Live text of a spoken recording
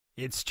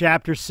It's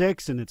chapter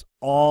 6, and it's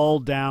all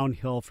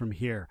downhill from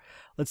here.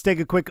 Let's take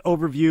a quick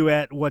overview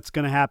at what's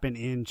going to happen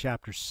in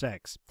chapter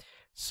 6.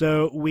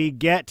 So we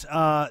get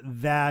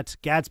that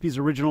Gatsby's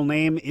original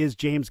name is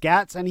James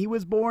Gatz, and he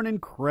was born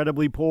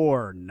incredibly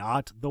poor,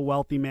 not the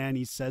wealthy man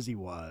he says he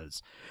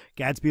was.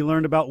 Gatsby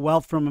learned about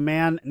wealth from a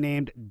man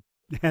named,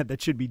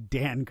 that should be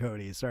Dan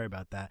Cody, sorry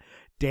about that,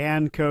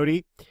 Dan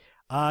Cody.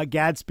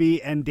 Gatsby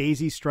and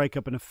Daisy strike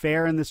up an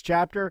affair in this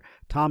chapter.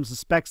 Tom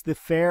suspects the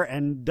affair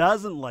and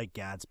doesn't like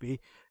Gatsby.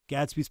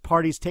 Gatsby's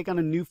parties take on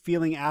a new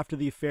feeling after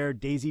the affair.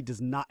 Daisy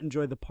does not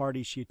enjoy the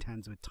party she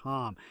attends with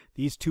Tom.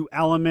 These two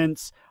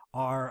elements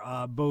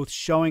are both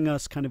showing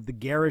us kind of the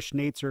garish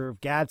nature of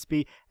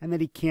Gatsby and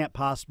that he can't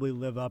possibly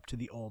live up to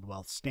the old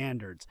wealth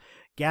standards.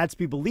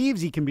 Gatsby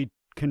believes he can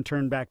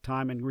turn back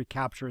time and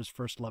recapture his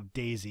first love,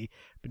 Daisy,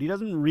 but he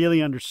doesn't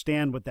really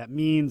understand what that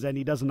means, and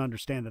he doesn't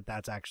understand that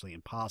that's actually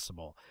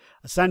impossible.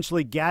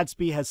 Essentially,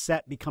 Gatsby has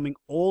set becoming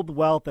old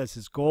wealth as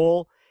his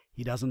goal.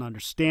 He doesn't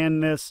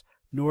understand this,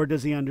 nor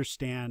does he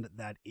understand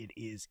that it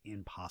is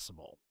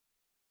impossible.